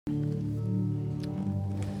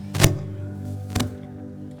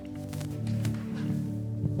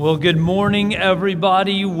Well, good morning,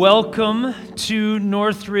 everybody. Welcome to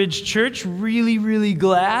Northridge Church. Really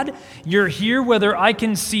glad you're here. Whether I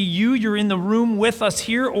can see you, you're in the room with us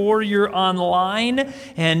here, or you're online,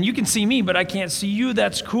 and you can see me, but I can't see you.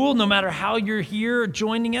 That's cool. No matter how you're here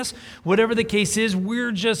joining us, whatever the case is,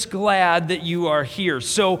 we're just glad that you are here.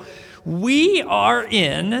 So we are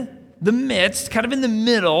in the midst, kind of in the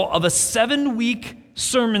middle of a 7-week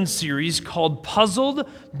sermon series called Puzzled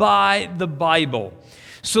by the Bible.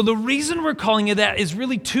 So the reason we're calling it that is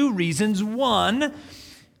really two reasons. One,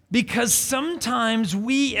 because sometimes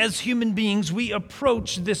we as human beings, we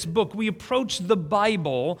approach this book, we approach the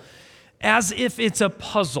Bible as if it's a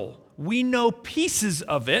puzzle. We know pieces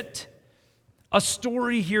of it, a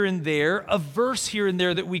story here and there, a verse here and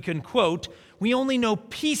there that we can quote. We only know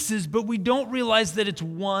pieces, but we don't realize that it's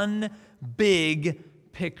one big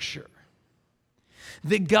picture.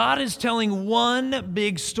 That God is telling one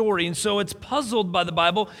big story, and so it's puzzled by the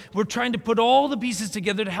Bible. We're trying to put all the pieces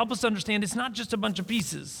together to help us understand it's not just a bunch of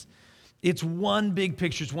pieces. It's one big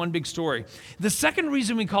picture, it's one big story. The second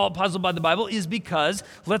reason we call it Puzzled by the Bible is because,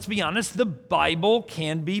 let's be honest, the Bible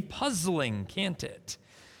can be puzzling, can't it?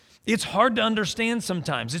 It's hard to understand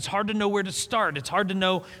sometimes. It's hard to know where to start. It's hard to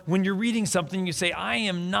know when you're reading something, you say, I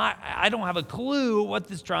don't have a clue what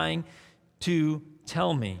this is trying to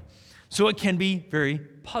tell me. So it can be very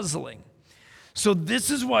puzzling. So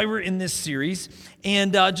this is why we're in this series.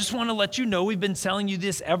 And just want to let you know, we've been telling you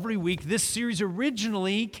this every week. This series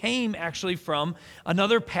originally came actually from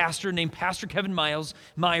another pastor named Pastor Kevin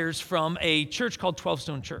Myers from a church called 12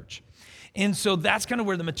 Stone Church. And so that's kind of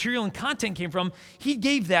where the material and content came from. He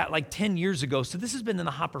gave that like 10 years ago. So this has been in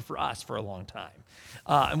the hopper for us for a long time.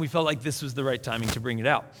 And we felt like this was the right timing to bring it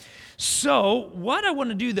out. So what I want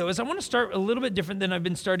to do, though, is I want to start a little bit different than I've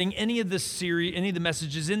been starting any of the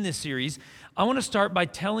messages in this series. I want to start by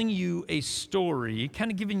telling you a story, kind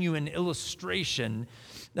of giving you an illustration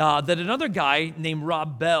that another guy named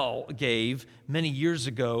Rob Bell gave many years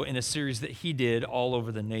ago in a series that he did all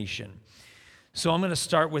over the nation. So I'm going to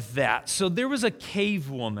start with that. So there was a cave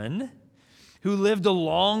woman who lived a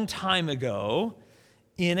long time ago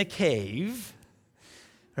in a cave,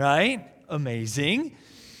 right? Amazing.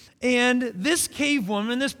 And this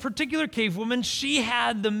particular cave woman, she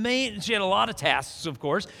had a lot of tasks, of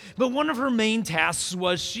course, but one of her main tasks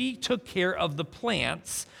was she took care of the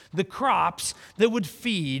plants, the crops that would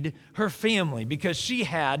feed her family, because she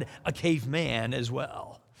had a caveman as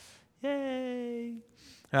well. Yay!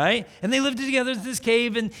 Right? And they lived together in this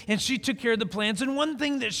cave, and she took care of the plants. And one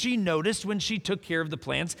thing that she noticed when she took care of the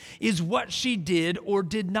plants is what she did or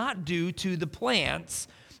did not do to the plants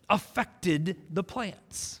affected the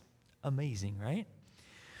plants. Amazing, right?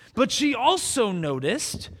 But she also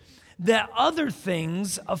noticed that other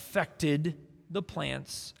things affected the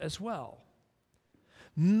plants as well.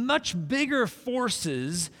 Much bigger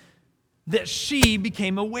forces that she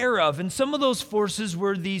became aware of. And some of those forces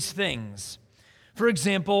were these things. For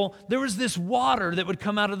example, there was this water that would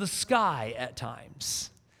come out of the sky at times.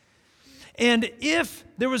 And if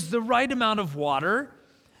there was the right amount of water,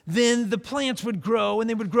 then the plants would grow, and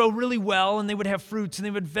they would grow really well, and they would have fruits, and they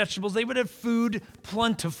would have vegetables. They would have food,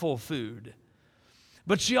 plentiful food.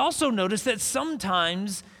 But she also noticed that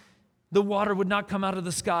sometimes the water would not come out of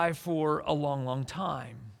the sky for a long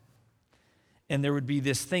time. And there would be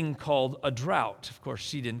this thing called a drought. Of course,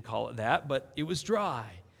 she didn't call it that, but it was dry.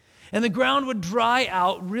 And the ground would dry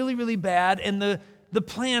out really bad, and the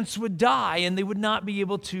plants would die, and they would not be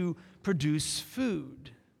able to produce food.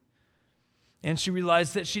 And she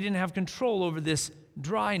realized that she didn't have control over this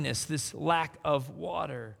dryness, this lack of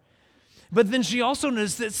water. But then she also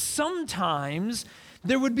noticed that sometimes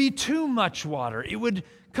there would be too much water. It would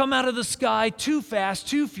come out of the sky too fast,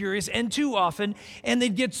 too furious, and too often, and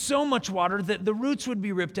they'd get so much water that the roots would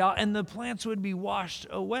be ripped out and the plants would be washed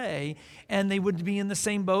away, and they would be in the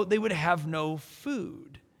same boat. They would have no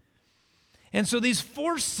food. And so these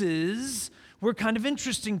forces were kind of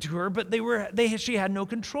interesting to her, but she had no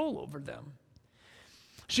control over them.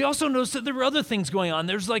 She also noticed that there were other things going on.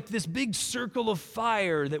 There's like this big circle of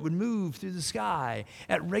fire that would move through the sky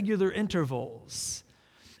at regular intervals.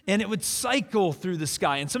 And it would cycle through the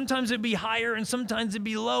sky. And sometimes it'd be higher and sometimes it'd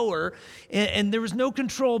be lower. And there was no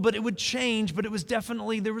control, but it would change. But there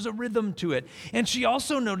was a rhythm to it. And she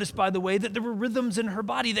also noticed, by the way, that there were rhythms in her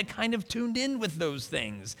body that kind of tuned in with those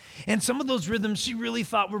things. And some of those rhythms she really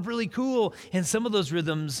thought were really cool. And some of those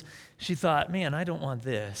rhythms she thought, man, I don't want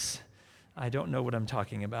this. I don't know what I'm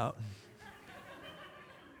talking about.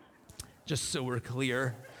 Just so we're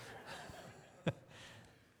clear.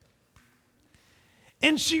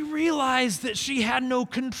 And she realized that she had no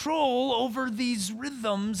control over these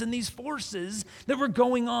rhythms and these forces that were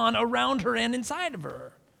going on around her and inside of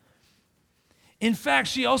her. In fact,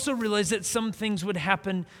 she also realized that some things would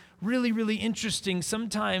happen really, really interesting.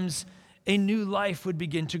 Sometimes a new life would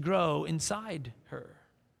begin to grow inside her.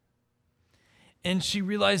 And she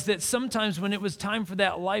realized that sometimes when it was time for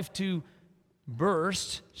that life to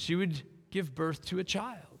burst, she would give birth to a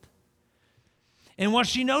child. And what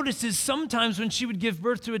she noticed is sometimes when she would give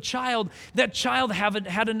birth to a child, that child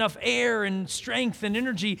had enough air and strength and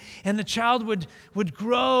energy, and the child would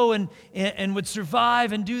grow and would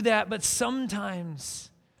survive and do that. But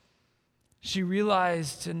sometimes she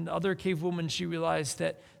realized, and other cave women, she realized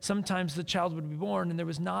that sometimes the child would be born and there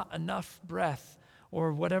was not enough breath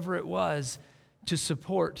or whatever it was to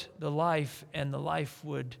support the life, and the life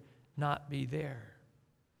would not be there.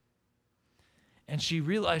 And she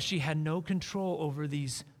realized she had no control over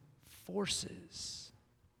these forces.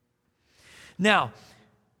 Now,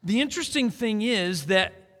 the interesting thing is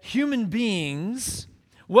that human beings,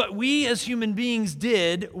 what we as human beings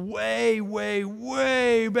did way, way,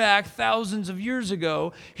 way back thousands of years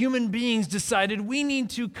ago, human beings decided we need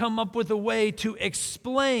to come up with a way to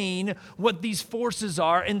explain what these forces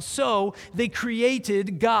are. And so they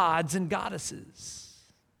created gods and goddesses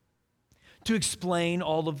to explain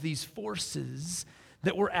all of these forces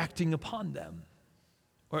that were acting upon them,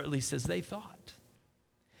 or at least as they thought.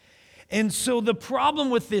 And so the problem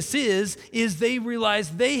with this is they realize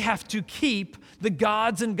they have to keep the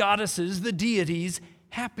gods and goddesses, the deities,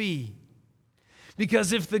 happy.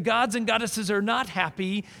 Because if the gods and goddesses are not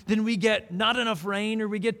happy, then we get not enough rain, or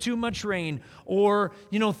we get too much rain, or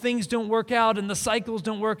things don't work out and the cycles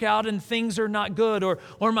don't work out and things are not good, or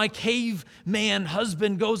my caveman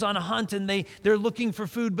husband goes on a hunt and they're looking for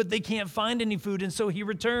food but they can't find any food, and so he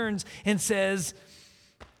returns and says,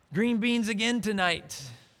 "Green beans again tonight,"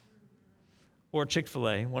 or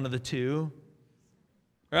Chick-fil-A, one of the two,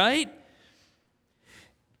 right?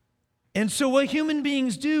 And so what human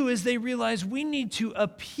beings do is they realize we need to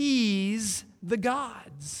appease the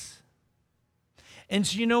gods. And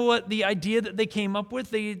so you know what the idea that they came up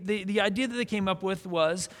with? The idea that they came up with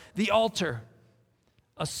was the altar,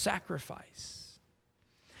 a sacrifice.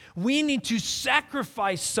 We need to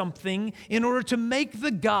sacrifice something in order to make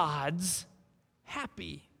the gods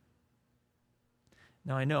happy.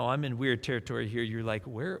 Now I know I'm in weird territory here. You're like,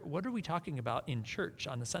 what are we talking about in church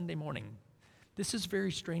on a Sunday morning? This is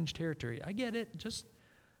very strange territory. I get it. Just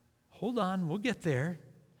hold on. We'll get there.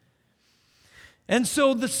 And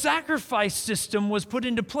so the sacrifice system was put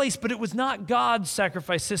into place, but it was not God's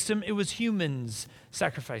sacrifice system. It was humans'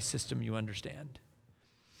 sacrifice system, you understand.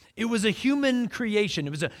 It was a human creation.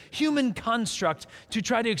 It was a human construct to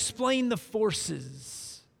try to explain the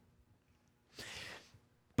forces.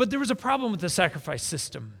 But there was a problem with the sacrifice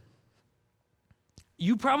system.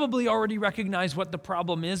 You probably already recognize what the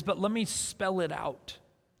problem is, but let me spell it out.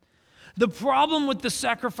 The problem with the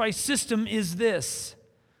sacrifice system is this: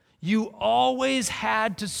 you always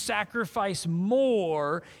had to sacrifice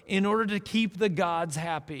more in order to keep the gods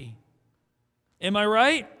happy. Am I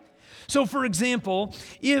right? So, for example,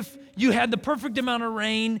 if you had the perfect amount of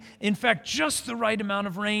rain, in fact, just the right amount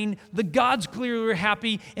of rain, the gods clearly were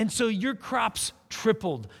happy, and so your crops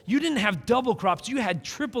tripled. You didn't have double crops, you had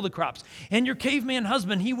triple the crops. And your caveman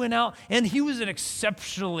husband, he went out and he was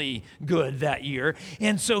exceptionally good that year.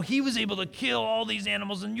 And so he was able to kill all these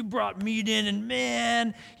animals, and you brought meat in, and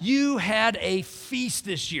man, you had a feast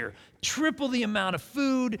this year. Triple the amount of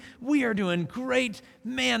food. We are doing great.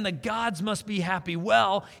 Man, the gods must be happy.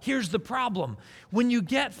 Well, here's the problem. When you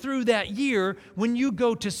get through that year, when you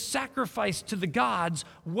go to sacrifice to the gods,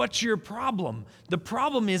 what's your problem? The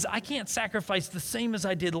problem is I can't sacrifice the same as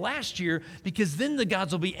I did last year, because then the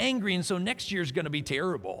gods will be angry, and so next year is going to be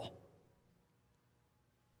terrible.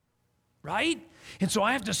 Right? And so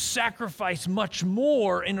I have to sacrifice much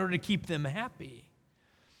more in order to keep them happy.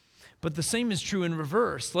 But the same is true in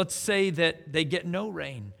reverse. Let's say that they get no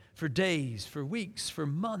rain for days, for weeks, for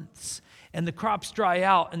months, and the crops dry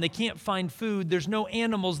out and they can't find food. There's no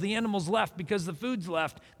animals. The animals left because the food's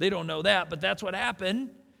left. They don't know that, but that's what happened.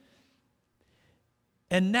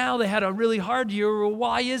 And now they had a really hard year. Well,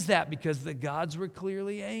 why is that? Because the gods were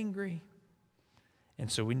clearly angry.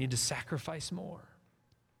 And so we need to sacrifice more.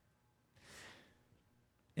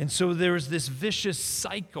 And so there was this vicious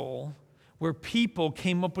cycle where people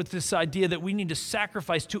came up with this idea that we need to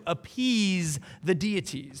sacrifice to appease the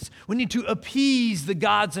deities. We need to appease the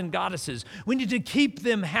gods and goddesses. We need to keep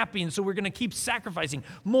them happy, and so we're going to keep sacrificing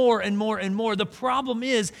more and more and more. The problem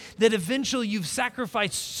is that eventually you've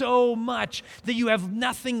sacrificed so much that you have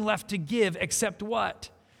nothing left to give except what?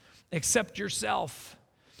 except yourself.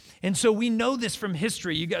 And so we know this from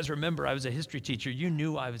history. You guys remember I was a history teacher. You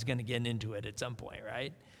knew I was going to get into it at some point,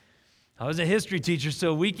 right? I was a history teacher,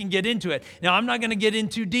 so we can get into it. Now, I'm not going to get in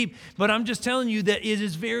too deep, but I'm just telling you that it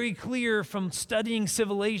is very clear from studying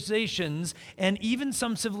civilizations, and even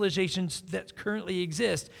some civilizations that currently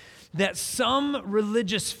exist, that some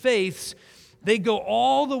religious faiths, they go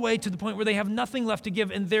all the way to the point where they have nothing left to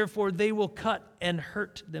give, and therefore they will cut and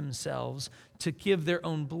hurt themselves to give their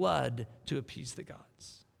own blood to appease the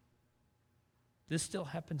gods. This still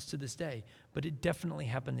happens to this day, but it definitely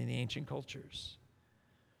happened in the ancient cultures.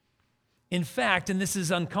 In fact, and this is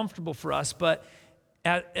uncomfortable for us, but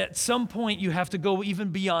at some point you have to go even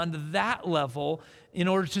beyond that level in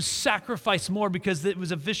order to sacrifice more, because it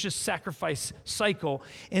was a vicious sacrifice cycle.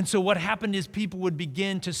 And so what happened is people would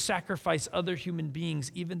begin to sacrifice other human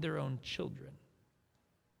beings, even their own children.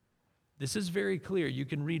 This is very clear. You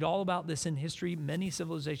can read all about this in history. Many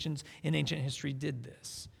civilizations in ancient history did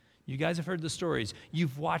this. You guys have heard the stories.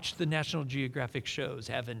 You've watched the National Geographic shows,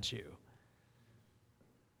 haven't you?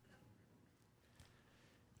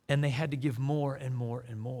 And they had to give more and more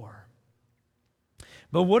and more.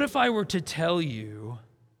 But what if I were to tell you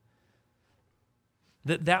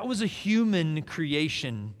that that was a human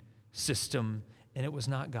creation system and it was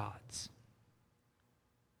not God's?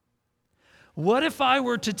 What if I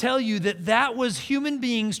were to tell you that that was human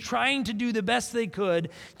beings trying to do the best they could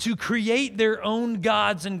to create their own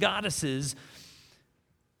gods and goddesses,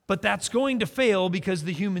 but that's going to fail because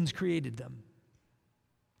the humans created them?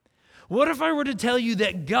 What if I were to tell you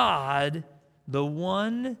that God, the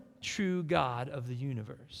one true God of the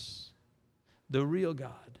universe, the real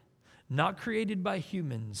God, not created by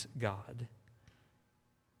humans, God,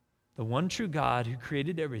 the one true God who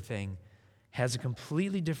created everything, has a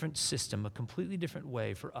completely different system, a completely different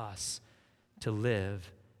way for us to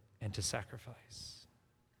live and to sacrifice?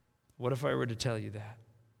 What if I were to tell you that?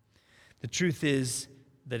 The truth is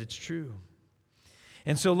that it's true.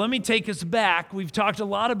 And so let me take us back. We've talked a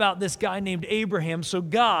lot about this guy named Abraham. So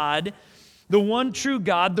God, the one true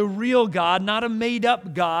God, the real God, not a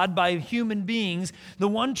made-up God by human beings, the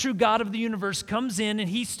one true God of the universe comes in and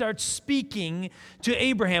he starts speaking to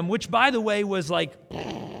Abraham, which, by the way, was like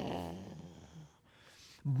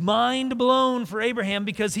mind blown for Abraham,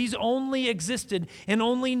 because he's only existed and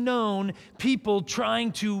only known people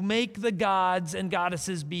trying to make the gods and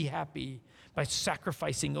goddesses be happy by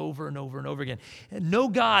sacrificing over and over and over again. No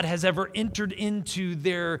God has ever entered into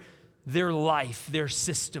their life, their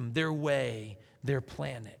system, their way, their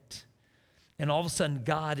planet. And all of a sudden,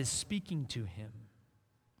 God is speaking to him.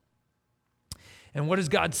 And what does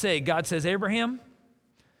God say? God says, Abraham,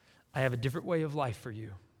 I have a different way of life for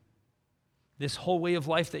you. This whole way of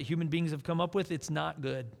life that human beings have come up with, it's not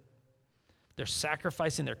good. They're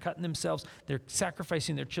sacrificing, they're cutting themselves, they're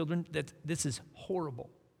sacrificing their children. This is horrible.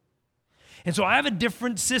 And so I have a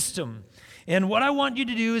different system. And what I want you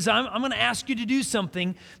to do is I'm going to ask you to do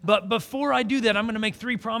something. But before I do that, I'm going to make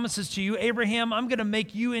 3 promises to you. Abraham, I'm going to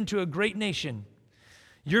make you into a great nation.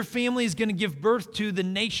 Your family is going to give birth to the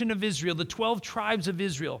nation of Israel, the 12 tribes of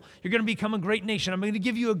Israel. You're going to become a great nation. I'm going to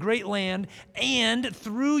give you a great land. And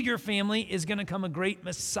through your family is going to come a great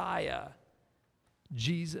Messiah,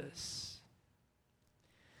 Jesus.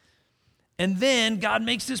 And then God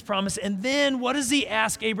makes this promise, and then what does he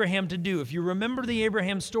ask Abraham to do? If you remember the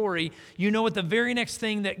Abraham story, you know what the very next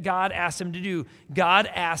thing that God asks him to do. God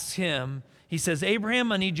asks him, he says,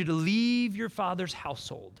 Abraham, I need you to leave your father's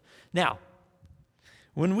household. Now,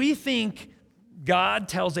 when we think God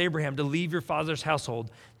tells Abraham to leave your father's household,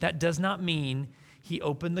 that does not mean he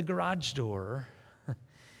opened the garage door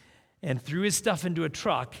and threw his stuff into a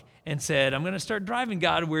truck and said, I'm going to start driving,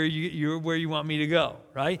 God, where you want me to go,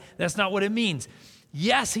 right? That's not what it means.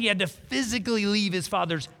 Yes, he had to physically leave his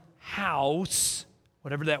father's house,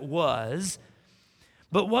 whatever that was.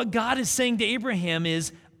 But what God is saying to Abraham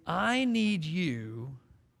is, I need you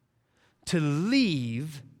to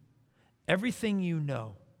leave everything you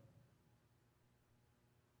know.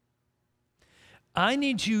 I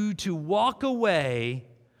need you to walk away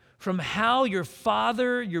from how your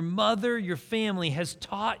father, your mother, your family has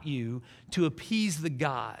taught you to appease the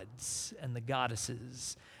gods and the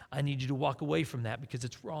goddesses. I need you to walk away from that because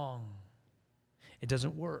it's wrong. It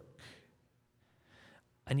doesn't work.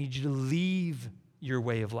 I need you to leave your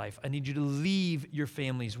way of life. I need you to leave your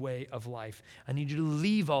family's way of life. I need you to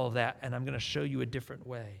leave all of that, and I'm going to show you a different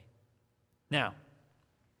way. Now,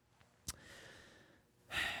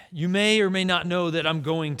 you may or may not know that I'm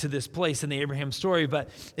going to this place in the Abraham story, but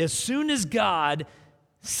as soon as God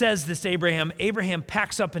says this to Abraham, Abraham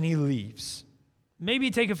packs up and he leaves.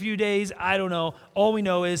 Maybe take a few days, I don't know. All we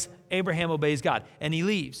know is Abraham obeys God, and he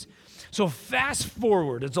leaves. So fast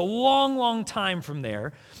forward, it's a long, long time from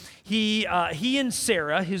there. He and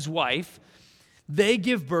Sarah, his wife, they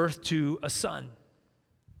give birth to a son.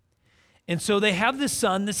 And so they have this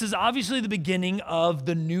son. This is obviously the beginning of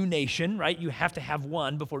the new nation, right? You have to have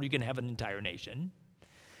one before you can have an entire nation.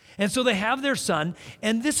 And so they have their son,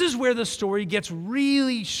 and this is where the story gets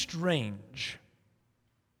really strange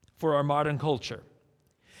for our modern culture.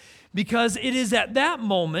 Because it is at that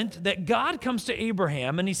moment that God comes to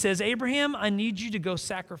Abraham and he says, Abraham, I need you to go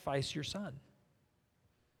sacrifice your son.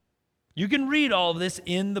 You can read all of this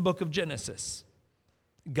in the book of Genesis.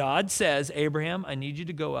 God says, Abraham, I need you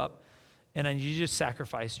to go up and I need you to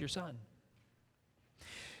sacrifice your son.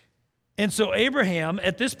 And so Abraham,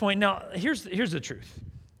 at this point, now here's the truth,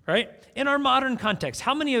 right? In our modern context,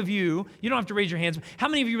 how many of you don't have to raise your hands, how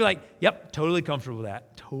many of you are like, yep, totally comfortable with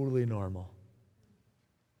that, totally normal?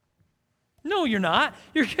 No, you're not.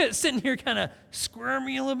 You're sitting here kind of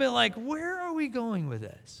squirming a little bit like, where are we going with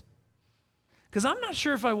this? Because I'm not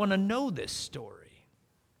sure if I want to know this story.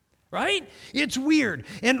 Right? It's weird.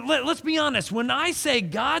 And let's be honest. When I say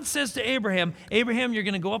God says to Abraham, Abraham, you're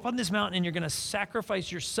going to go up on this mountain and you're going to sacrifice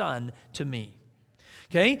your son to me.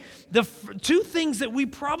 Okay? The two things that we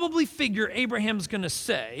probably figure Abraham's going to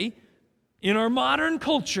say in our modern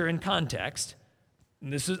culture and context,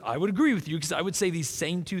 and this is, I would agree with you because I would say these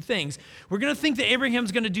same two things. We're going to think that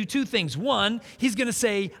Abraham's going to do two things. One, he's going to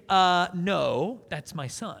say, no, that's my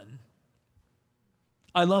son.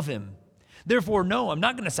 I love him. Therefore, no, I'm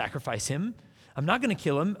not going to sacrifice him. I'm not going to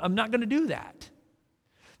kill him. I'm not going to do that.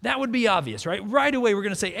 That would be obvious, right? Right away, we're going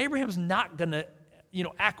to say Abraham's not going to,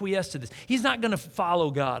 acquiesce to this. He's not going to follow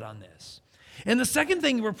God on this. And the second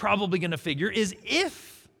thing we're probably going to figure is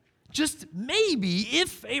just maybe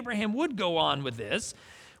if Abraham would go on with this,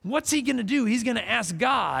 what's he going to do? He's going to ask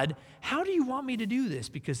God, how do you want me to do this?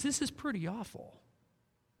 Because this is pretty awful.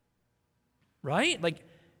 Right? Like,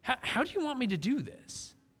 how do you want me to do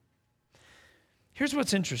this? Here's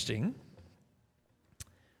what's interesting.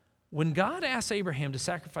 When God asks Abraham to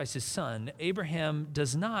sacrifice his son, Abraham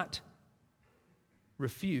does not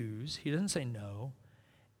refuse. He doesn't say no.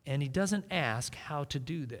 And he doesn't ask how to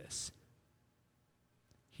do this.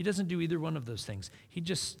 He doesn't do either one of those things. He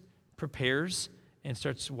just prepares and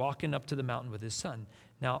starts walking up to the mountain with his son.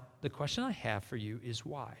 Now, the question I have for you is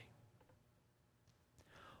why?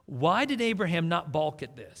 Why did Abraham not balk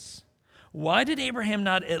at this? Why did Abraham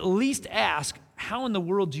not at least ask, how in the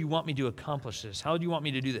world do you want me to accomplish this? How do you want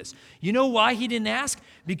me to do this? You know why he didn't ask?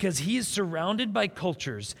 Because he is surrounded by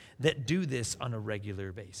cultures that do this on a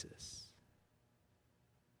regular basis.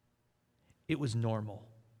 It was normal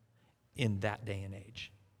in that day and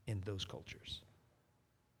age, in those cultures.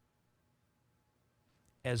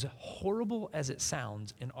 As horrible as it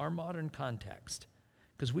sounds in our modern context,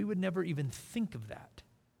 because we would never even think of that,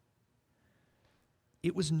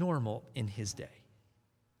 it was normal in his day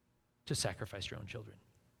to sacrifice your own children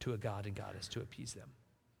to a god and goddess to appease them.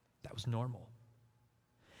 That was normal.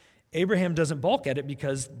 Abraham doesn't balk at it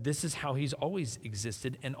because this is how he's always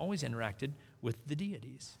existed and always interacted with the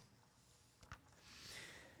deities.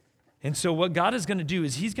 And so what God is going to do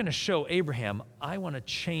is he's going to show Abraham, I want to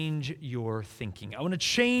change your thinking. I want to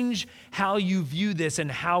change how you view this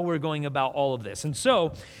and how we're going about all of this. And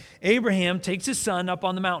so Abraham takes his son up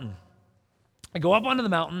on the mountain. I go up onto the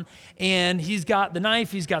mountain, and he's got the knife,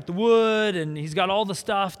 he's got the wood, and he's got all the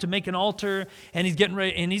stuff to make an altar, and he's getting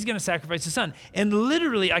ready, and he's going to sacrifice his son. And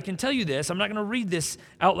literally, I can tell you this, I'm not going to read this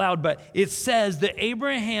out loud, but it says that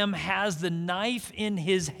Abraham has the knife in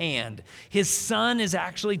his hand. His son is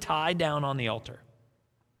actually tied down on the altar.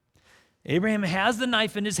 Abraham has the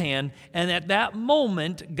knife in his hand, and at that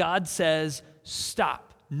moment, God says,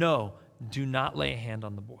 stop, no, do not lay a hand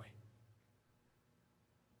on the boy.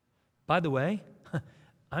 By the way,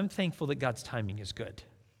 I'm thankful that God's timing is good.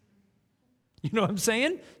 You know what I'm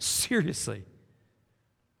saying? Seriously.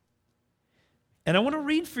 And I want to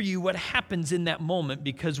read for you what happens in that moment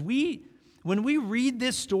because when we read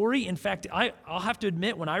this story, in fact, I'll have to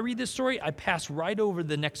admit, when I read this story, I pass right over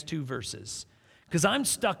the next two verses because I'm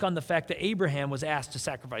stuck on the fact that Abraham was asked to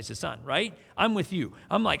sacrifice his son, right? I'm with you.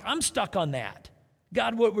 I'm stuck on that.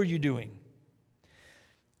 God, what were you doing?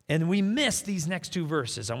 And we miss these next two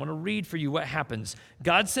verses. I want to read for you what happens.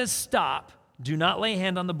 God says, stop, do not lay a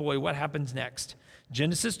hand on the boy. What happens next?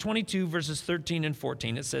 Genesis 22, verses 13 and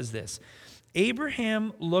 14, it says this.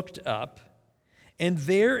 Abraham looked up, and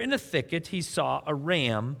there in a thicket he saw a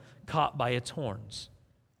ram caught by its horns.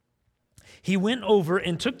 He went over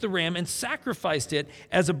and took the ram and sacrificed it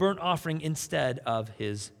as a burnt offering instead of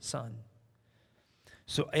his son.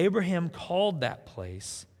 So Abraham called that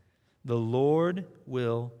place, the Lord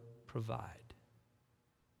will provide.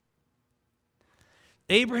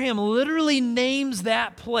 Abraham literally names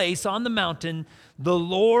that place on the mountain, the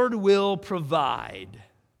Lord will provide.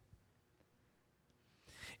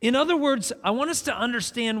 In other words, I want us to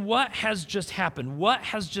understand what has just happened, what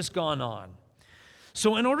has just gone on.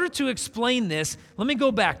 So in order to explain this, let me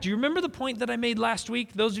go back. Do you remember the point that I made last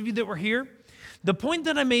week, those of you that were here? The point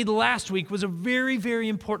that I made last week was a very, very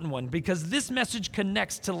important one because this message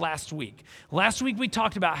connects to last week. Last week we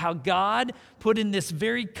talked about how God put in this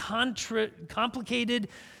very complicated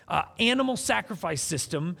animal sacrifice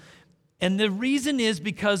system, and the reason is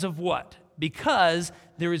because of what? Because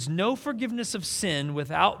there is no forgiveness of sin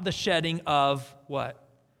without the shedding of what?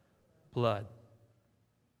 Blood.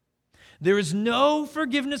 There is no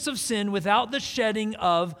forgiveness of sin without the shedding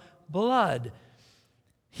of blood.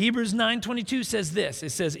 Hebrews 9:22 says this.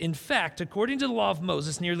 It says, in fact, according to the law of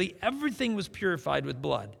Moses, nearly everything was purified with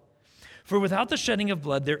blood. For without the shedding of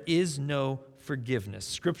blood, there is no forgiveness.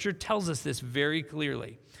 Scripture tells us this very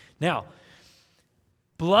clearly. Now,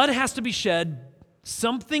 blood has to be shed.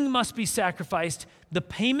 Something must be sacrificed. The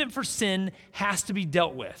payment for sin has to be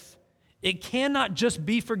dealt with. It cannot just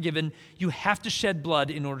be forgiven. You have to shed blood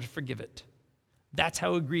in order to forgive it. That's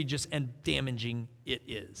how egregious and damaging it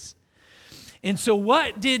is. And so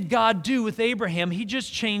what did God do with Abraham? He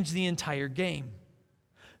just changed the entire game.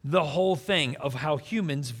 The whole thing of how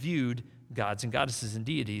humans viewed gods and goddesses and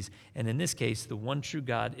deities. And in this case, the one true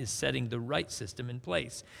God is setting the right system in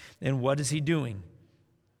place. And what is he doing?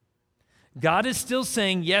 God is still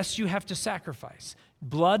saying, yes, you have to sacrifice.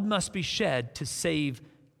 Blood must be shed to save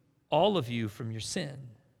all of you from your sin.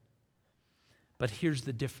 But here's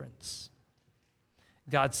the difference.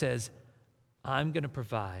 God says, I'm going to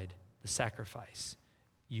provide the sacrifice.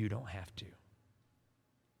 You don't have to.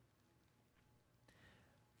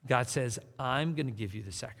 God says, I'm going to give you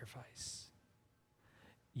the sacrifice.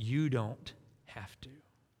 You don't have to.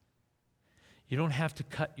 You don't have to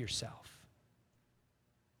cut yourself.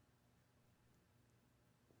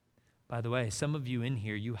 By the way, some of you in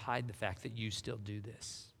here, you hide the fact that you still do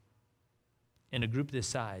this. In a group this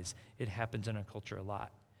size, it happens in our culture a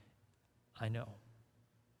lot. I know.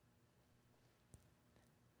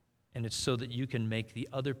 And it's so that you can make the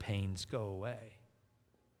other pains go away.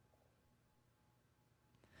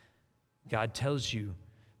 God tells you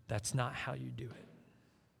that's not how you do it.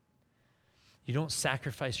 You don't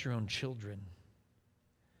sacrifice your own children.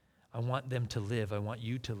 I want them to live. I want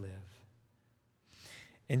you to live.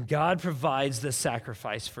 And God provides the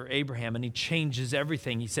sacrifice for Abraham, and he changes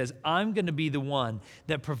everything. He says, I'm going to be the one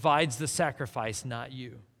that provides the sacrifice, not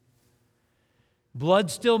you. Blood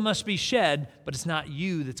still must be shed, but it's not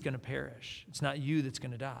you that's going to perish. It's not you that's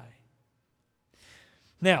going to die.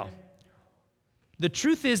 Now, the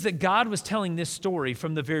truth is that God was telling this story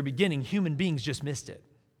from the very beginning. Human beings just missed it.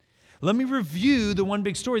 Let me review the one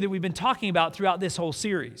big story that we've been talking about throughout this whole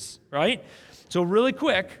series, right? So really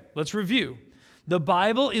quick, let's review. The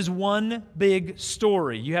Bible is one big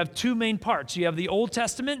story. You have two main parts. You have the Old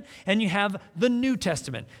Testament and you have the New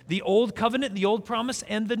Testament. The Old Covenant, the Old Promise,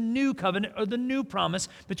 and the New Covenant or the New Promise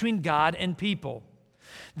between God and people.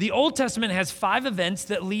 The Old Testament has 5 events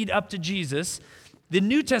that lead up to Jesus. The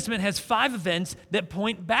New Testament has 5 events that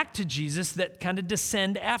point back to Jesus that kind of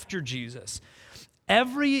descend after Jesus.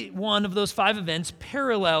 Every one of those 5 events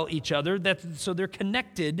parallel each other, so they're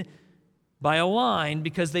connected by a line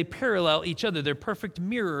because they parallel each other. They're perfect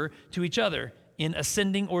mirror to each other in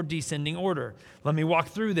ascending or descending order. Let me walk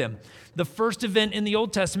through them. The first event in the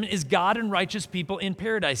Old Testament is God and righteous people in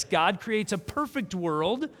paradise. God creates a perfect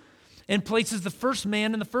world and places the first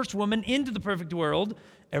man and the first woman into the perfect world.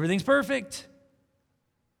 Everything's perfect.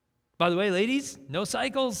 By the way, ladies, no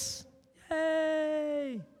cycles.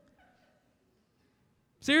 Yay!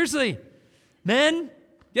 Seriously. Men,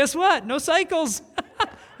 guess what? No cycles.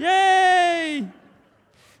 Yay!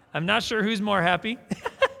 I'm not sure who's more happy.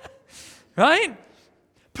 Right?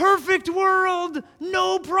 Perfect world,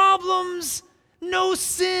 no problems, no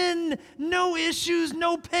sin, no issues,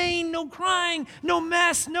 no pain, no crying, no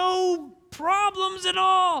mess, no problems at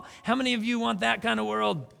all. How many of you want that kind of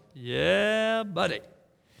world? Yeah, buddy.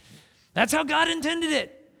 That's how God intended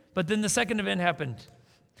it. But then the second event happened.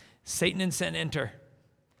 Satan and sin enter,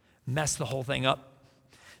 mess the whole thing up.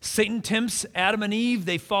 Satan tempts Adam and Eve.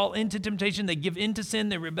 They fall into temptation. They give in to sin.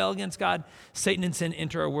 They rebel against God. Satan and sin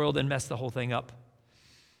enter our world and mess the whole thing up.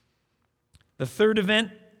 The third event,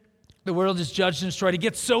 the world is judged and destroyed. It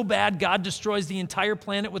gets so bad, God destroys the entire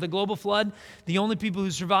planet with a global flood. The only people who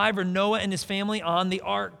survive are Noah and his family on the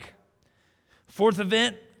ark. Fourth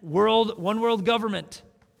event, one world government.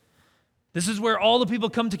 This is where all the people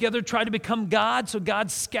come together, try to become God, so God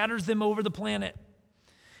scatters them over the planet.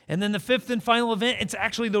 And then the fifth and final event, it's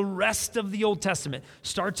actually the rest of the Old Testament.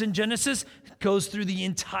 Starts in Genesis, goes through the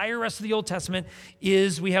entire rest of the Old Testament,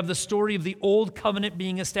 we have the story of the Old Covenant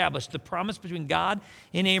being established, the promise between God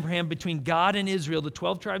and Abraham, between God and Israel, the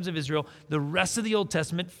 12 tribes of Israel. The rest of the Old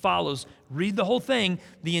Testament follows. Read the whole thing.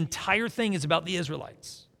 The entire thing is about the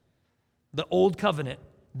Israelites. The Old Covenant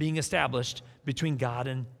being established between God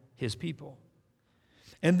and his people.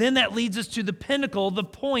 And then that leads us to the pinnacle, the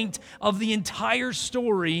point of the entire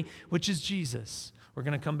story, which is Jesus. We're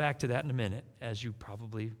going to come back to that in a minute, as you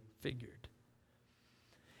probably figured.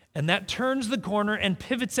 And that turns the corner and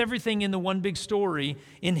pivots everything in the one big story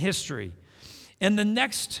in history. And the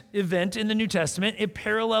next event in the New Testament, it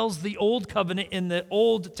parallels the Old Covenant in the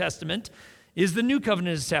Old Testament, is the New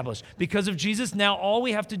Covenant established. Because of Jesus, now all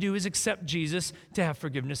we have to do is accept Jesus to have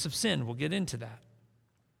forgiveness of sin. We'll get into that.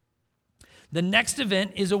 The next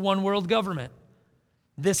event is a one-world government.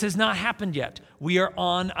 This has not happened yet. We are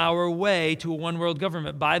on our way to a one-world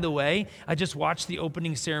government. By the way, I just watched the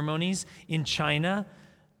opening ceremonies in China,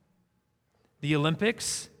 the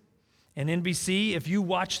Olympics, and NBC. If you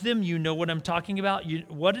watch them, you know what I'm talking about.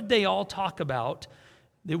 What did they all talk about?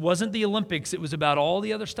 It wasn't the Olympics. It was about all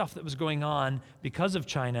the other stuff that was going on because of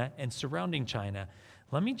China and surrounding China.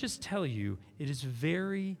 Let me just tell you, it is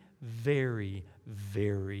very, very,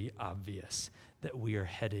 very obvious that we are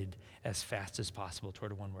headed as fast as possible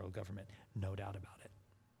toward a one-world government. No doubt about it.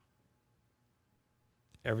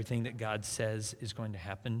 Everything that God says is going to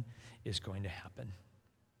happen is going to happen.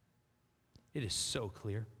 It is so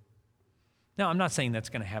clear. Now, I'm not saying that's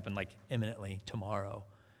going to happen like imminently tomorrow.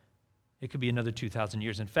 It could be another 2,000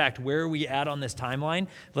 years. In fact, where are we at on this timeline?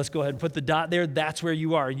 Let's go ahead and put the dot there. That's where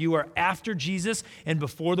you are. You are after Jesus and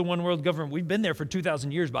before the one world government. We've been there for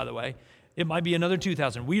 2,000 years, by the way. It might be another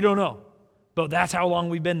 2,000. We don't know. But that's how long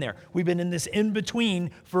we've been there. We've been in this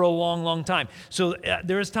in-between for a long, long time. So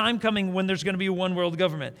there is time coming when there's going to be a one world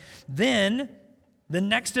government. Then the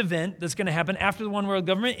next event that's going to happen after the one world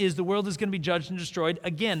government is the world is going to be judged and destroyed.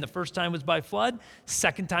 Again, the first time was by flood.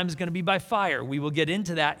 Second time is going to be by fire. We will get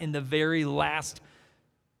into that in the very last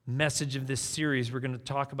message of this series. We're going to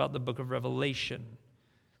talk about the book of Revelation.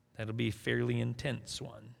 That'll be a fairly intense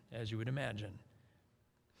one, as you would imagine.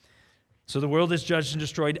 So the world is judged and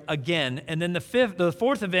destroyed again. And then the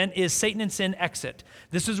fourth event is Satan and sin exit.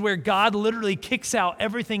 This is where God literally kicks out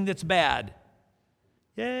everything that's bad.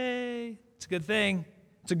 Yay! It's a good thing.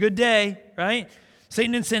 It's a good day, right?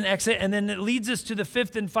 Satan and sin exit, and then it leads us to the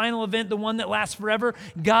fifth and final event, the one that lasts forever,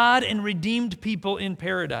 God and redeemed people in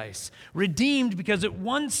paradise. Redeemed because at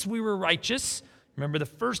once we were righteous. Remember the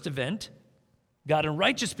first event, God and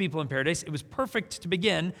righteous people in paradise. It was perfect to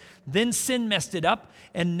begin. Then sin messed it up,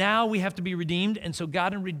 and now we have to be redeemed, and so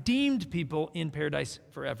God and redeemed people in paradise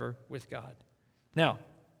forever with God. Now,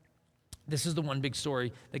 this is the one big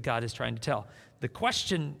story that God is trying to tell. The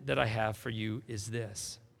question that I have for you is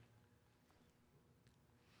this.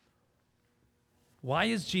 Why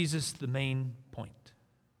is Jesus the main point?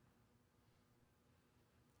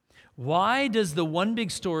 Why does the one big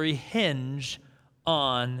story hinge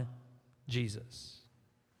on Jesus?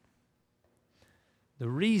 The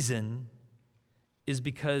reason is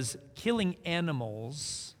because killing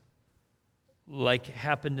animals, like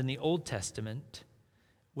happened in the Old Testament,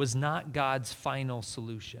 was not God's final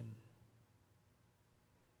solution.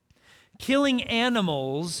 Killing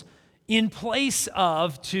animals in place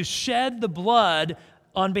of to shed the blood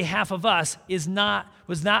on behalf of us was not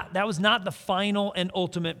the final and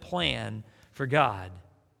ultimate plan for God.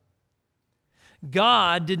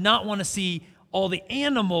 God did not want to see all the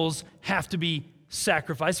animals have to be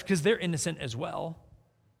sacrificed because they're innocent as well.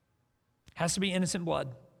 Has to be innocent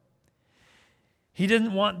blood. He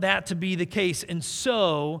didn't want that to be the case, and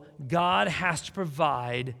so God has to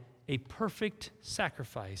provide a perfect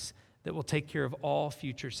sacrifice that will take care of all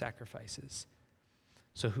future sacrifices.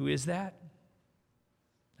 So who is that?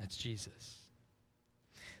 That's Jesus.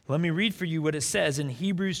 Let me read for you what it says in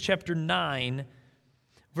Hebrews chapter 9,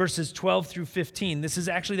 verses 12 through 15. This is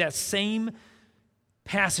actually that same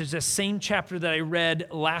passage, that same chapter that I read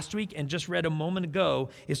last week and just read a moment ago.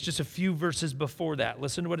 It's just a few verses before that.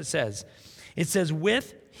 Listen to what it says. It says,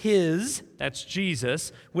 with his, that's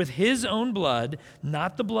Jesus, with his own blood,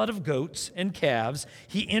 not the blood of goats and calves,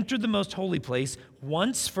 he entered the most holy place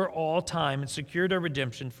once for all time and secured our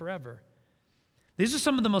redemption forever. These are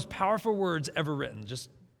some of the most powerful words ever written.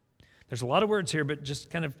 There's a lot of words here, but just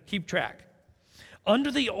kind of keep track.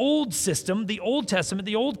 Under the old system, the Old Testament,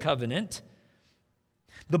 the Old Covenant,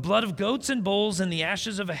 the blood of goats and bulls and the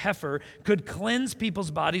ashes of a heifer could cleanse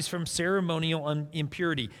people's bodies from ceremonial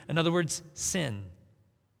impurity. In other words, sin.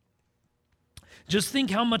 Just think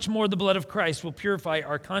how much more the blood of Christ will purify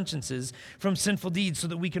our consciences from sinful deeds so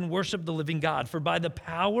that we can worship the living God. For by the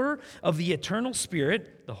power of the eternal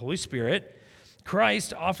Spirit, the Holy Spirit,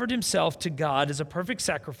 Christ offered himself to God as a perfect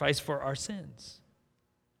sacrifice for our sins.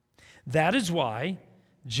 That is why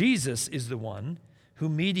Jesus is the one who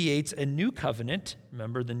mediates a new covenant.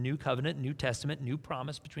 Remember the new covenant, New Testament, new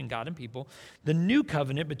promise between God and people. The new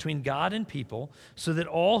covenant between God and people so that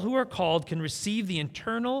all who are called can receive the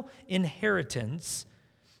eternal inheritance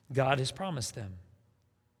God has promised them.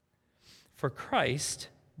 For Christ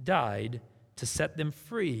died to set them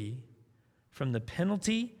free from the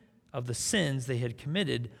penalty of the sins they had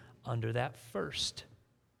committed under that first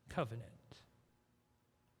covenant.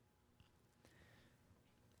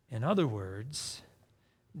 In other words,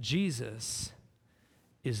 Jesus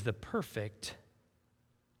is the perfect,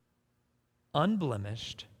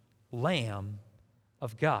 unblemished Lamb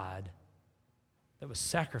of God that was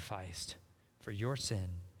sacrificed for your sin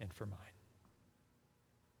and for mine.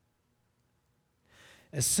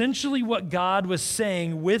 Essentially, what God was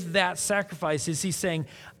saying with that sacrifice is he's saying,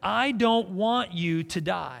 I don't want you to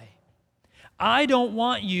die. I don't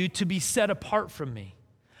want you to be set apart from me.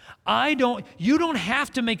 You don't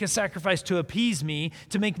have to make a sacrifice to appease me,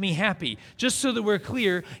 to make me happy. Just so that we're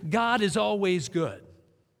clear, God is always good.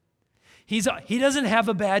 He doesn't have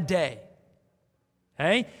a bad day.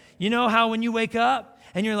 Hey? You know how when you wake up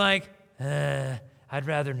and you're like, I'd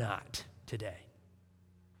rather not today.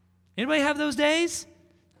 Anybody have those days?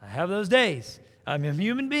 I have those days. I'm a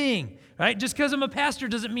human being, right? Just because I'm a pastor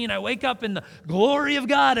doesn't mean I wake up in the glory of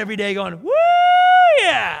God every day going, woo,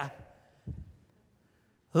 yeah.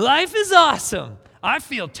 Life is awesome. I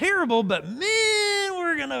feel terrible, but man,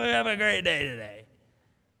 we're going to have a great day today.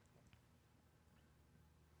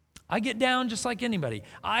 I get down just like anybody.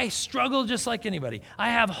 I struggle just like anybody.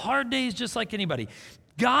 I have hard days just like anybody.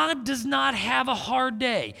 God does not have a hard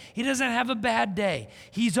day. He doesn't have a bad day.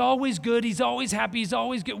 He's always good. He's always happy. He's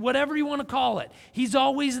always good. Whatever you want to call it. He's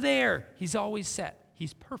always there. He's always set.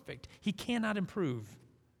 He's perfect. He cannot improve.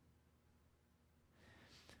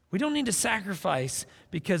 We don't need to sacrifice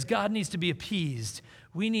because God needs to be appeased.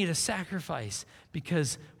 We need a sacrifice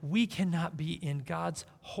because we cannot be in God's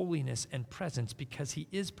holiness and presence because he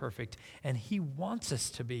is perfect and he wants us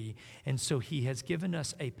to be. And so he has given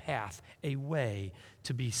us a path, a way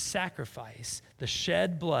to be sacrificed. The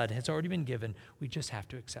shed blood has already been given. We just have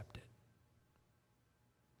to accept it.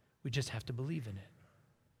 We just have to believe in it.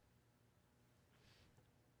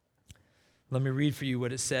 Let me read for you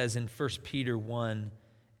what it says in 1 Peter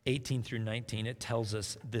 1:18 through 19. It tells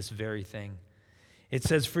us this very thing. It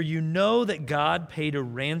says, "For you know that God paid a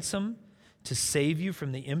ransom to save you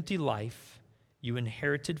from the empty life you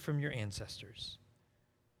inherited from your ancestors."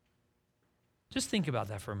 Just think about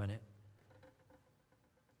that for a minute.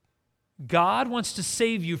 God wants to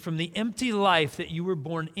save you from the empty life that you were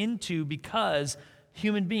born into because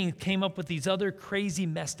human beings came up with these other crazy,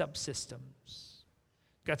 messed up systems.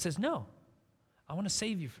 God says, no, I want to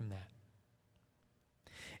save you from that.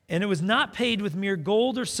 And it was not paid with mere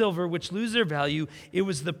gold or silver, which lose their value. It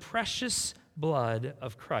was the precious blood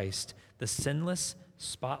of Christ, the sinless,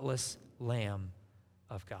 spotless Lamb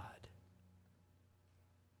of God.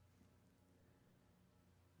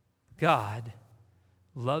 God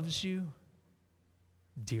loves you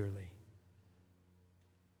dearly.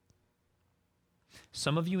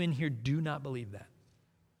 Some of you in here do not believe that.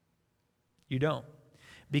 You don't.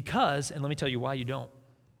 Because, and let me tell you why you don't.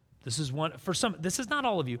 This is not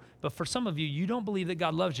all of you, but for some of you, you don't believe that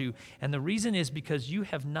God loves you. And the reason is because you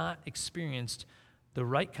have not experienced the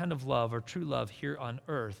right kind of love or true love here on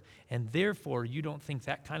earth. And therefore, you don't think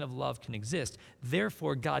that kind of love can exist.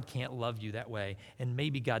 Therefore, God can't love you that way. And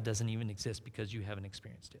maybe God doesn't even exist because you haven't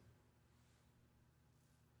experienced it.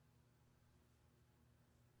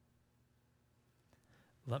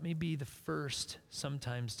 Let me be the first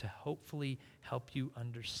sometimes to hopefully help you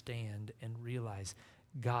understand and realize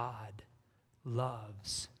God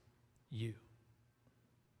loves you.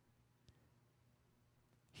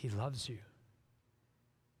 He loves you.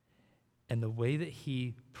 And the way that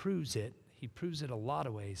he proves it a lot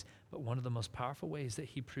of ways, but one of the most powerful ways that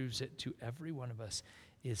he proves it to every one of us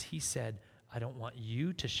is he said, I don't want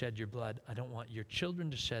you to shed your blood. I don't want your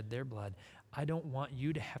children to shed their blood. I don't want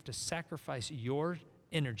you to have to sacrifice your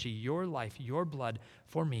energy, your life, your blood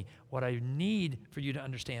for me. What I need for you to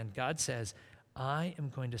understand, God says, I am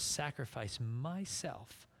going to sacrifice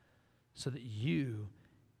myself so that you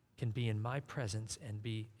can be in my presence and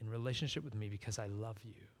be in relationship with me because I love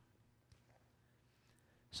you.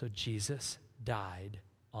 So Jesus died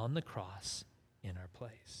on the cross in our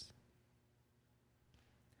place.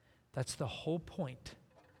 That's the whole point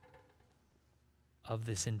of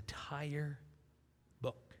this entire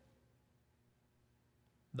book,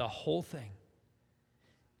 the whole thing,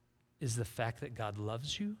 is the fact that God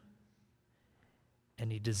loves you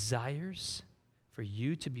and he desires for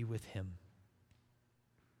you to be with him.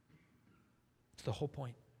 It's the whole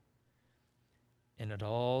point. And it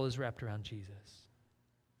all is wrapped around Jesus.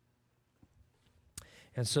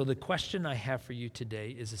 And so the question I have for you today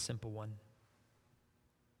is a simple one.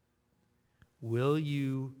 Will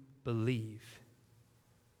you believe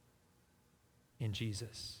in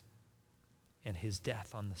Jesus and his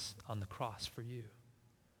death on the cross for you?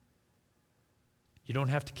 You don't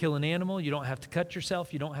have to kill an animal. You don't have to cut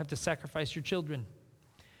yourself. You don't have to sacrifice your children.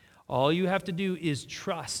 All you have to do is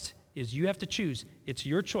trust, is you have to choose. It's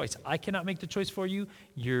your choice. I cannot make the choice for you.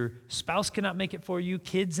 Your spouse cannot make it for you.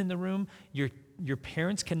 Kids in the room, your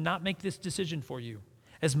parents cannot make this decision for you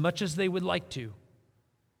as much as they would like to.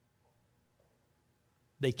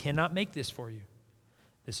 They cannot make this for you.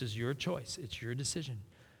 This is your choice. It's your decision.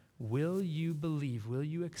 Will you believe? Will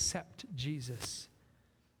you accept Jesus?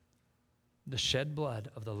 The shed blood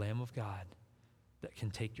of the Lamb of God that can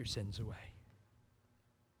take your sins away.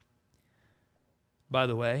 By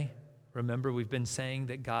the way, remember we've been saying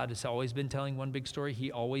that God has always been telling one big story.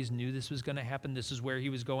 He always knew this was going to happen. This is where he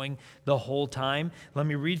was going the whole time. Let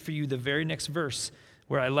me read for you the very next verse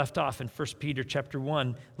where I left off in 1 Peter chapter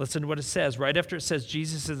 1. Listen to what it says. Right after it says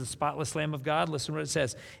Jesus is the spotless Lamb of God, listen to what it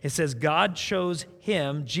says. It says, God chose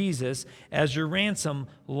him, Jesus, as your ransom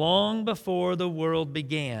long before the world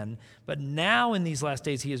began, but now in these last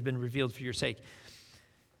days he has been revealed for your sake.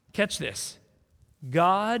 Catch this.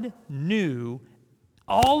 God knew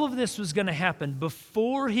all of this was going to happen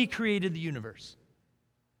before he created the universe.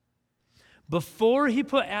 Before he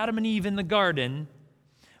put Adam and Eve in the garden,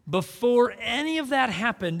 before any of that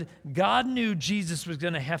happened, God knew Jesus was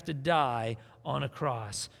going to have to die on a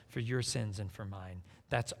cross for your sins and for mine.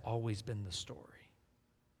 That's always been the story.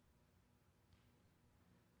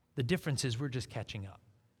 The difference is we're just catching up.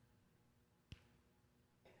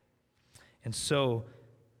 And so,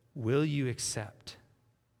 will you accept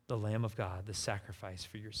the Lamb of God, the sacrifice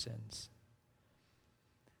for your sins?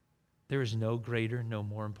 There is no greater, no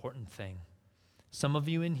more important thing. Some of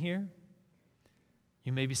you in here,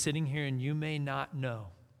 you may be sitting here and you may not know.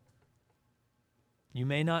 You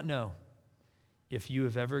may not know if you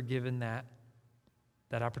have ever given that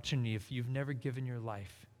opportunity, if you've never given your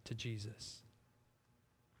life to Jesus.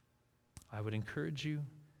 I would encourage you,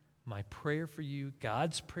 my prayer for you,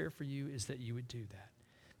 God's prayer for you is that you would do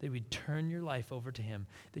that you would turn your life over to him,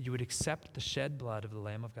 that you would accept the shed blood of the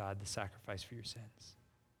Lamb of God, the sacrifice for your sins.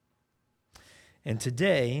 And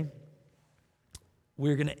today,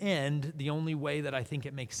 we're going to end the only way that I think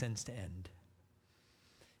it makes sense to end.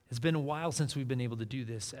 It's been a while since we've been able to do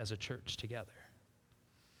this as a church together.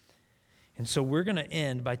 And so we're going to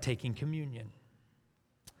end by taking communion.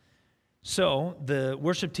 So the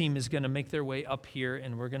worship team is going to make their way up here,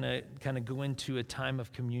 and we're going to kind of go into a time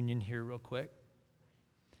of communion here real quick.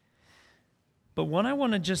 But what I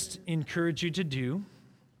want to just encourage you to do,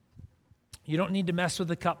 you don't need to mess with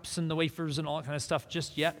the cups and the wafers and all that kind of stuff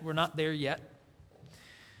just yet. We're not there yet.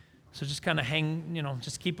 So just kind of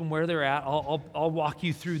just keep them where they're at. I'll walk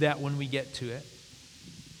you through that when we get to it.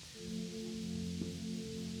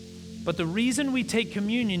 But the reason we take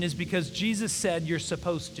communion is because Jesus said you're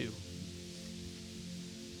supposed to.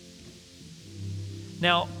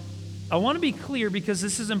 Now, I want to be clear because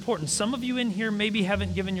this is important. Some of you in here maybe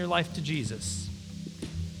haven't given your life to Jesus.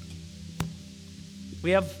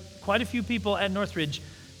 We have quite a few people at Northridge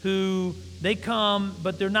who they come,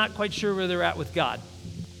 but they're not quite sure where they're at with God.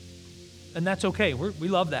 And that's okay. We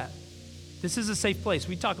love that. This is a safe place.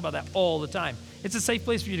 We talk about that all the time. It's a safe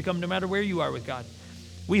place for you to come no matter where you are with God.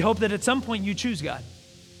 We hope that at some point you choose God.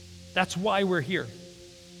 That's why we're here.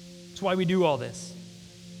 That's why we do all this.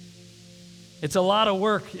 It's a lot of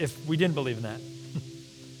work if we didn't believe in that.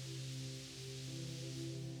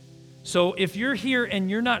 So if you're here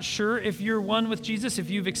and you're not sure if you're one with Jesus, if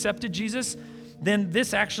you've accepted Jesus, then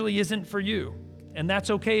this actually isn't for you. And that's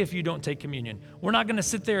okay if you don't take communion. We're not going to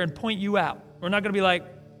sit there and point you out. We're not going to be like,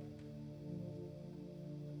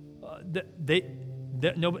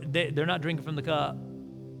 they're not drinking from the cup.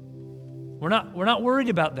 We're not worried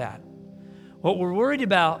about that. What we're worried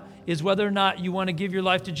about is whether or not you want to give your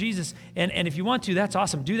life to Jesus. And if you want to, that's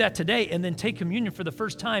awesome. Do that today and then take communion for the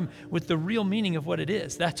first time with the real meaning of what it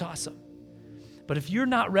is. That's awesome. But if you're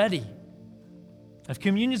not ready, if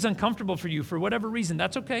communion is uncomfortable for you for whatever reason,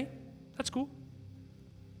 that's okay. That's cool.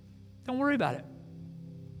 Don't worry about it.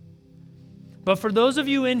 But for those of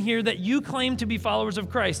you in here that you claim to be followers of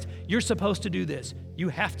Christ, you're supposed to do this. You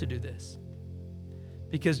have to do this.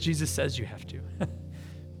 because Jesus says you have to.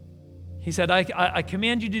 He said, I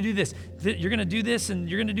command you to do this. You're going to do this, and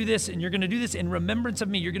you're going to do this, and you're going to do this in remembrance of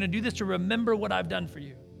me. You're going to do this to remember what I've done for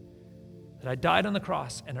you. That I died on the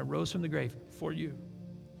cross, and I rose from the grave for you.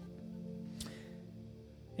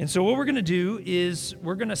 And so what we're going to do is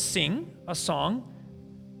we're going to sing a song,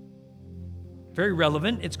 very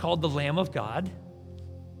relevant. It's called The Lamb of God.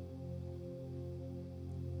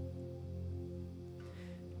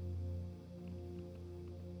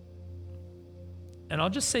 And I'll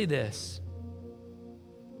just say this.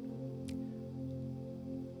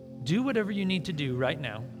 Do whatever you need to do right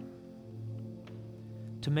now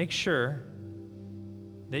to make sure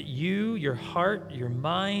that you, your heart, your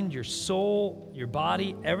mind, your soul, your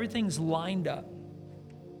body, everything's lined up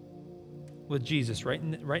with Jesus right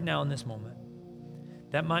now in this moment.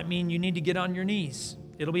 That might mean you need to get on your knees.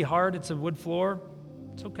 It'll be hard. It's a wood floor.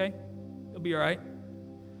 It's okay. You'll be all right.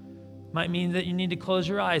 Might mean that you need to close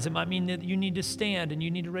your eyes. It might mean that you need to stand and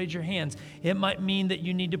you need to raise your hands. It might mean that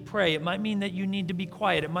you need to pray. It might mean that you need to be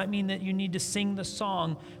quiet. It might mean that you need to sing the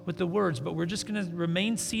song with the words. But we're just going to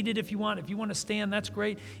remain seated if you want. If you want to stand, that's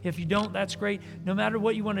great. If you don't, that's great. No matter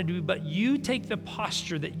what you want to do, but you take the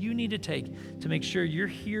posture that you need to take to make sure you're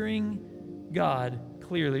hearing God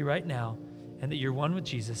clearly right now and that you're one with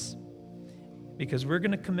Jesus. Because we're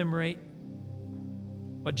going to commemorate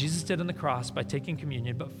what Jesus did on the cross by taking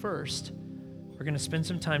communion. But first, we're going to spend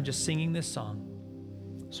some time just singing this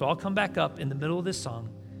song. So I'll come back up in the middle of this song,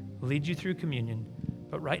 lead you through communion.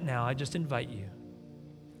 But right now, I just invite you,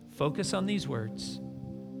 focus on these words,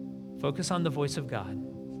 focus on the voice of God,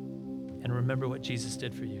 and remember what Jesus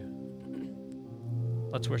did for you.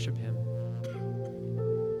 Let's worship him.